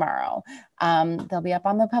 Eastern tomorrow. They'll be up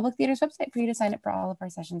on the Public Theater's website for you to sign up for all of our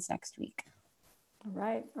sessions next week. All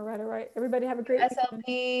right. Everybody have a great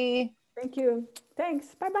SLP. Thank you.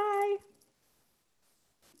 Thanks. Bye-bye.